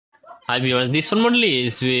Hi viewers, this one model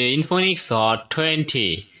is infinix Hot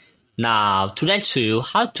 20. Now today I'll show you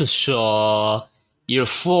how to show your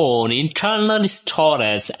phone internal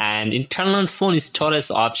storage and internal phone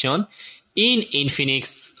storage option in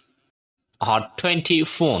infinix Hot 20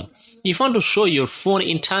 phone. If you want to show your phone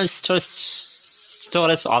internal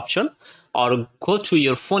storage option or go to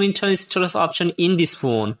your phone internal storage option in this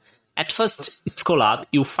phone, at first scroll up,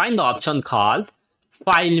 you find the option called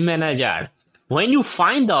File Manager. When you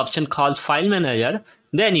find the option called File Manager,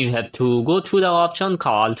 then you have to go to the option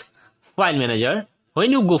called File Manager.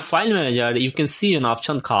 When you go File Manager, you can see an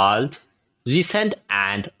option called Recent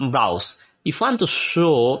and Browse. If you want to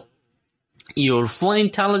show your phone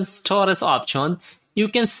internal storage option, you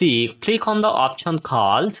can see click on the option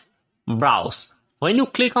called Browse. When you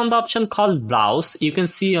click on the option called Browse, you can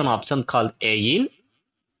see an option called Again,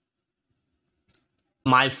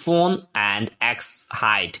 My Phone and X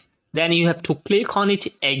Hide. Then you have to click on it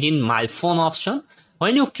again, My Phone option.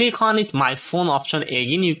 When you click on it, My Phone option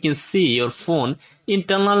again, you can see your phone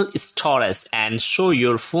internal storage and show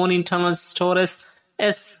your phone internal storage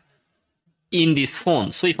as in this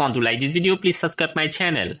phone. So if you want to like this video, please subscribe my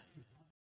channel.